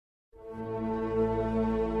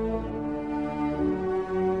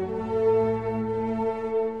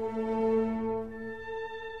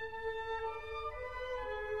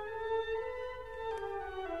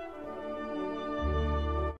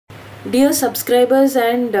Dear subscribers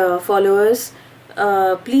and followers,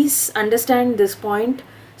 please understand this point.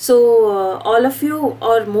 So all of you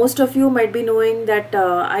or most of you might be knowing that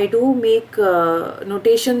I do make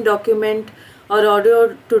notation document or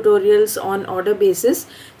audio tutorials on order basis.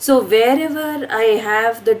 So wherever I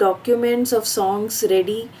have the documents of songs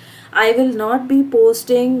ready, I will not be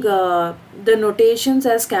posting the notations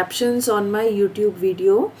as captions on my YouTube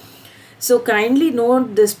video. So kindly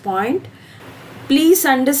note this point. Please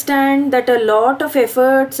understand that a lot of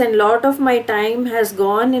efforts and lot of my time has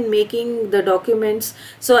gone in making the documents,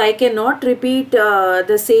 so I cannot repeat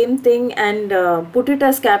the same thing and put it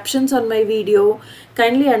as captions on my video.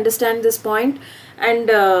 Kindly understand this point. And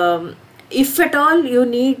if at all you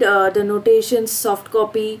need the notations soft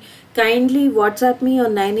copy, kindly WhatsApp me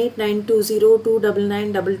on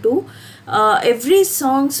 9892029922. Every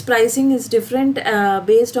song's pricing is different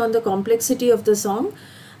based on the complexity of the song.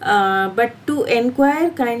 But to enquire,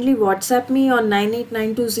 kindly WhatsApp me on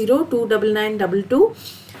 9892029922.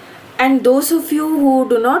 And those of you who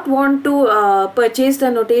do not want to purchase the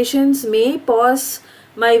notations may pause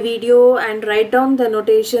my video and write down the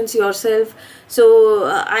notations yourself. So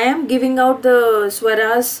I am giving out the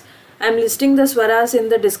Swaras. I am listing the Swaras in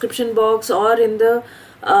the description box or in the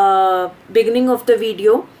beginning of the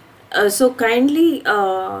video. So kindly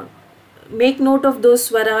make note of those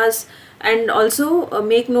Swaras and also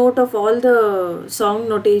make note of all the song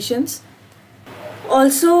notations.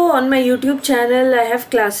 Also on my YouTube channel I have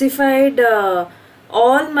classified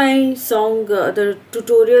all my song the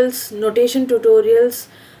tutorials, notation tutorials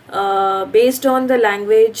based on the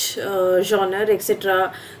language, genre,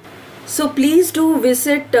 etc. So please do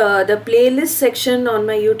visit the playlist section on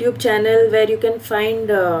my YouTube channel where you can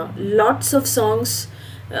find lots of songs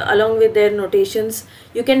along with their notations.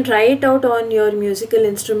 You can try it out on your musical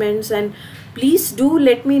instruments, and please do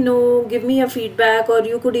let me know, give me a feedback, or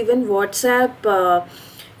you could even WhatsApp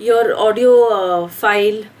your audio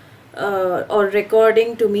file or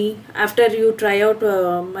recording to me after you try out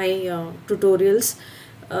my tutorials,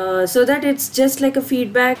 so that it's just like a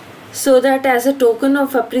feedback, so that as a token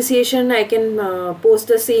of appreciation I can post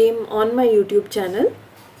the same on my YouTube channel.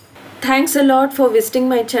 Thanks a lot for visiting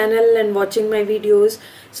my channel and watching my videos.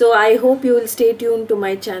 So I hope you will stay tuned to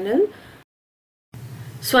my channel.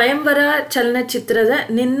 Swayamvara ಚಲನಚಿತ್ರದ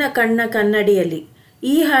ನಿನ್ನ ಕಣ್ಣ ಕನ್ನಡಿಯಲ್ಲಿ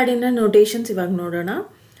ಈ ಹಾಡಿನ notations ಇವಾಗ ನೋಡೋಣ.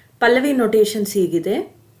 Pallavi notations ಹೀಗಿದೆ.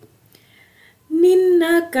 ನಿನ್ನ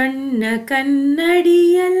ಕಣ್ಣ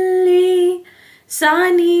ಕನ್ನಡಿಯಲ್ಲಿ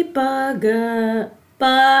ಸಾನಿ ಪಗ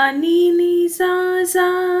ಪಾನಿ ನಿ ಸಾ ಸಾ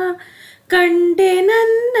ಕಂಡೆ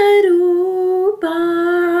ನನ್ನ ರೂಪ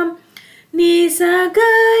ನೀ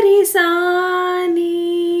ಸಗರಿ ಸಾನಿ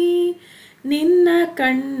ನಿನ್ನ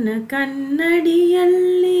ಕಣ್ಣ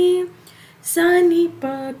ಕನ್ನಡಿಯಲ್ಲಿ ಸಾನಿ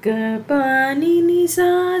ಪಗ ಪಾನಿ ನಿ ಸಾ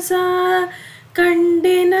ಸಾ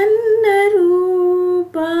ಕಂಡೆ ನನ್ನ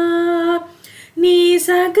ರೂಪ ನೀ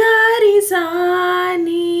ಸಗರಿ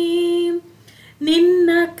ಸಾನಿ ನಿನ್ನ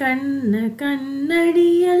ಕಣ್ಣ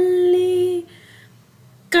ಕನ್ನಡಿಯಲ್ಲಿ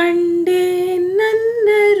ಕಂಡೆ ನನ್ನ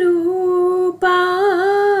ರೂಪ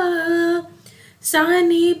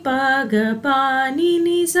ಸಾನಿ ಪಗ ಪಾನಿ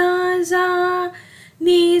ನಿ ಸಾ ಸಾ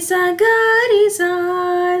ನೀ ಸಗರಿ ಸಾ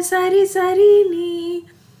ಸರಿ ಸರಿ ನೀ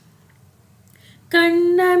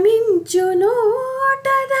ಕಣ್ಣ ಮಿಂಚು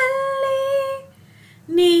ನೋಟದಲ್ಲಿ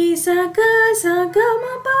ನೀ ಸಗ ಸಗಮ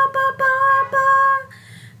ಪಾಪ ಪಾಪ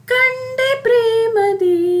ಕಂಡೆ ಪ್ರೇಮ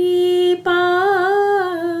ದೀಪ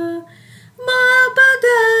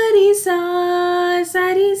ಮಾಪಗರಿ ಸಾ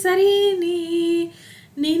ಸರಿ ಸರಿ ನೀ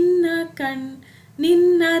ನಿನ್ನ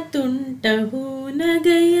ನಿನ್ನ ತುಂಟ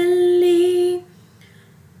ಹೂನಗೆಯಲ್ಲಿ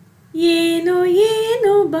ಏನೋ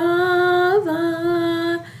ಏನೋ ಭಾವ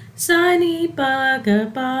ಸಾನಿ ಪಗ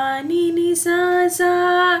ಪಾನಿ ನಿ ಸಾ ಸಾ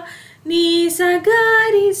ನೀ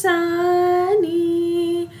ಸಗರಿ ಸಾನಿ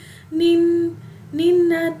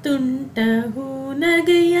ನಿನ್ನ ತುಂಟ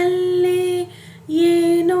ಹೂನಗೆಯಲ್ಲಿ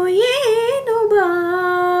ಏನೋ ಏನೋ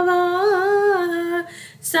ಭಾವ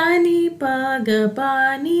ಸಾನಿ ಪಗ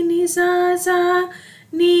ಪಾನಿ ನಿ ಸಾ ಸಾ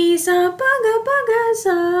ನೀ ಸಾ ಪಗ ಪಗ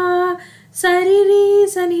ಸಾ ಸರಿ ರೀ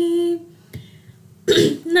ಸನಿ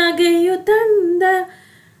ನಗೆಯು ತಂದ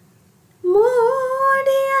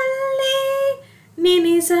ಮೋಡಿಯಲ್ಲಿ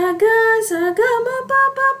ನಿನಿ ಸಗ ಸಗಮ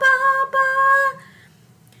ಪಾಪ ಪಾಪ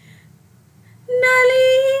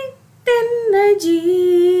ನಲಿ ತೆನ್ನ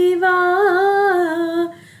ಜೀವ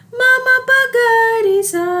ಮಮ ಪಗರಿ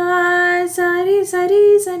ಸಾ ಸರಿ ಸರಿ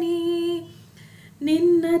ಸನಿ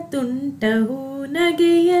ನಿನ್ನ ತುಂಟ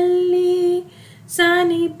ಹೂನಗೆಯಲ್ಲಿ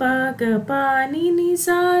ಸಾನಿ ಪಗ ಪಾನಿ ನಿ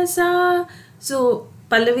ಸಾ ಸಾ. ಸೊ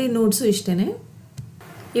ಪಲ್ಲವಿ ನೋಟ್ಸು ಇಷ್ಟೇ.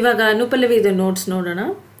 ಇವಾಗ ಅನುಪಲ್ಲವಿದ ನೋಟ್ಸ್ ನೋಡೋಣ.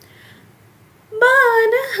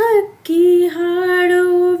 ಹಕ್ಕಿ ಹಾಡೋ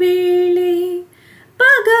ವೇಳೆ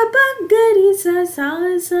ಪಗ ಪಗ್ಗರಿ ಸ ಸಾ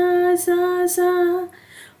ಸಾ ಸಾ ಸಾ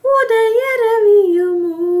ಉದಯ ರವಿಯು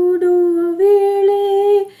ಮೂಡುವ ವೇಳೆ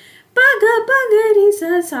ಪಗ ಪಗರಿ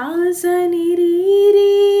ಸ ಸಾ ಸ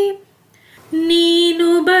ನಿರೀರಿ ನೀನು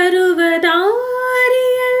ಬರುವ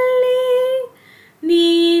ದಾರಿಯಲ್ಲಿ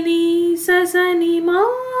ನೀನಿ ಸಸನಿ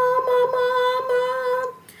ಮಾಮ ಮಾಮ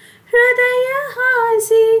ಹೃದಯ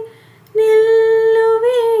ಹಾಸಿ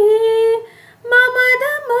ನಿಲ್ಲುವೆ ಮಮದ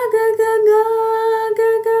ಮಗ ಗಗ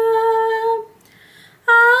ಗಗ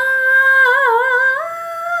ಆ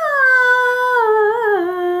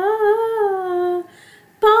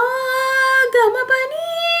ಪಾ ಗಮ ಪನಿ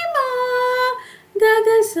ಮಾ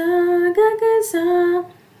ಗಗಸ ಗಗಸ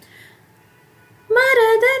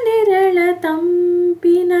ಮರದ ನೆರಳ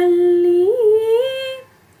ತಂಪಿನಲ್ಲಿ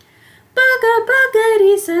ಪಗ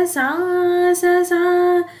ಪಗರಿ ಸ ಸಾ ಸ ಸಾ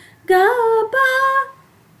ಗ ಪ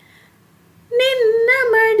ನಿನ್ನ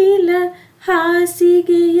ಮಡಿಲ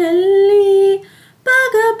ಹಾಸಿಗೆಯಲ್ಲಿ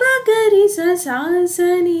ಪಗ ಪಗರಿ ಸ ಸಾ ಸ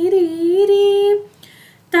ನಿರೀರಿ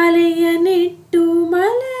ತಲೆಯ ನೆಟ್ಟು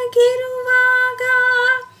ಮಲಗಿರುವಾಗ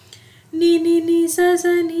ನಿನಿ ನಿ ಸ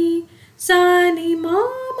ಸ ನಿ ಸಾನಿ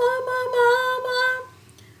ಮಾಮ ಮಾಮ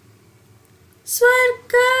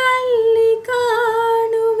ಸ್ವರ್ಗ ಅಲ್ಲಿ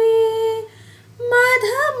ಕಾಣುವೆ ಮಧ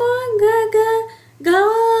ಮಗ ಗ ಗ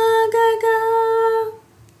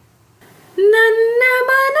ನನ್ನ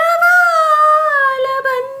ಮನವಾಲ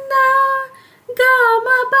ಬಂದ ಗಾಮ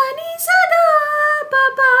ಪನಿ ಸದಾ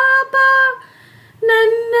ಪಾಪ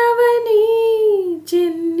ನನ್ನವನೇ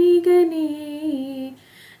ಚೆನ್ನಿಗನೇ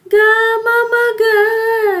ಗಾಮ ಮಗ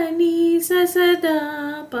ನೀ ಸದಾ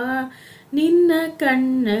ಪ ನಿನ್ನ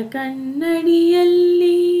ಕಣ್ಣ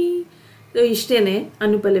ಕನ್ನಡಿಯಲ್ಲಿ. ಇಷ್ಟೇನೆ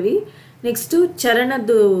ಅನುಪಲ್ಲವಿ. ನೆಕ್ಸ್ಟು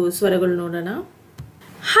ಚರಣದ್ದು ಸ್ವರಗಳು ನೋಡೋಣ.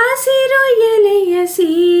 ಹಸಿರು ಎಲೆಯ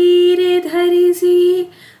ಸೀರೆ ಧರಿಸಿ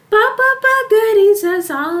ಪಾಪ ಪಗರಿ ಸ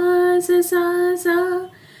ಸಾ ಸ ಸಾ ಸಾ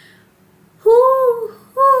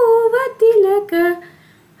ಹೂವ ತಿಲಕ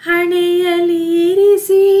ಹಣೆಯಲ್ಲಿ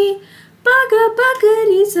ಇರಿಸಿ ಪಗ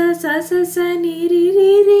ಪಗರಿ ಸ ಸ ಸ ಸ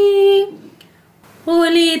ನಿರಿರಿ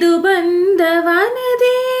ಒಲಿದು ಬಂದವನ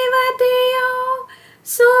ದೇವತೆಯೋ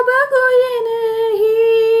ಸೊಬಗುಯನ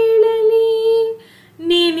ಹೇಳಲಿ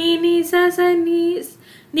ನಿನಿ ನಿ ಸ ಸ ನಿ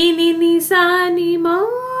ನಿನಿ ನಿ ಸಾ ನಿ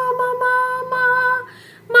ಮಾಮ ಮಾಮ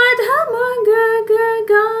ಮಧ ಮಗ ಗ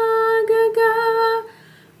ಗ ಗ ಗ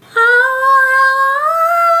ಆ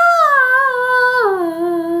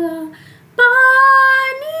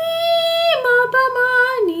ಪಾನಿ ಮಪ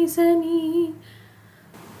ಮಾನಿ ಸನಿ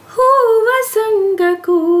ಹೂವ ಸಂಗ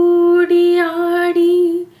ಕೂಡಿಯಾಡಿ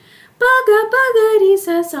ಪಗ ಪಗರಿ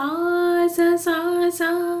ಸ ಸಾ ಸ ಸಾ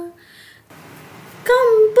ಸಾ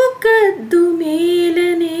ಕಂಪು ಕದ್ದು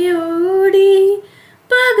ಮೇಲನೆ ಓಡಿ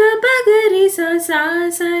ಪಗ ಪಗರಿ ಸ ಸಾ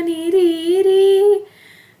ಸ ನಿರೀರಿ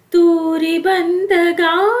ತೂರಿ ಬಂದ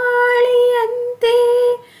ಗಾಳಿಯಂತೆ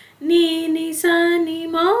ನೀನಿ ಸ ನಿ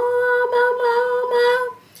ಮಾಮ ಮಾಮ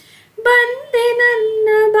ಬಂದೆ ನನ್ನ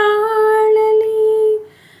ಬಾಳಲಿ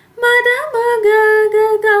ಮದ ಮಗ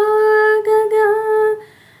ಗಗ ಗಗ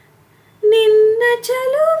ನಿನ್ನ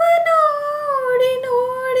ಚಲುವ ನೋಡಿ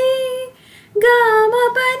ನೋಡಿ ಗಾಮ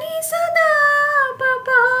ಪನಿ ಸದಾ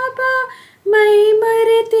ಪಾಪ ಮೈ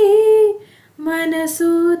ಮರೆತೆ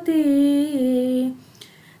ಮನಸೋತೆ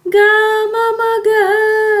ಗಾಮ ಮಗ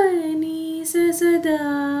ನೀ ಸದಾ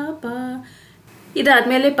ಪ.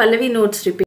 ಇದಾದ್ಮೇಲೆ ಪಲ್ಲವಿ ನೋಟ್ಸ್ ರಿಪೀಟ್.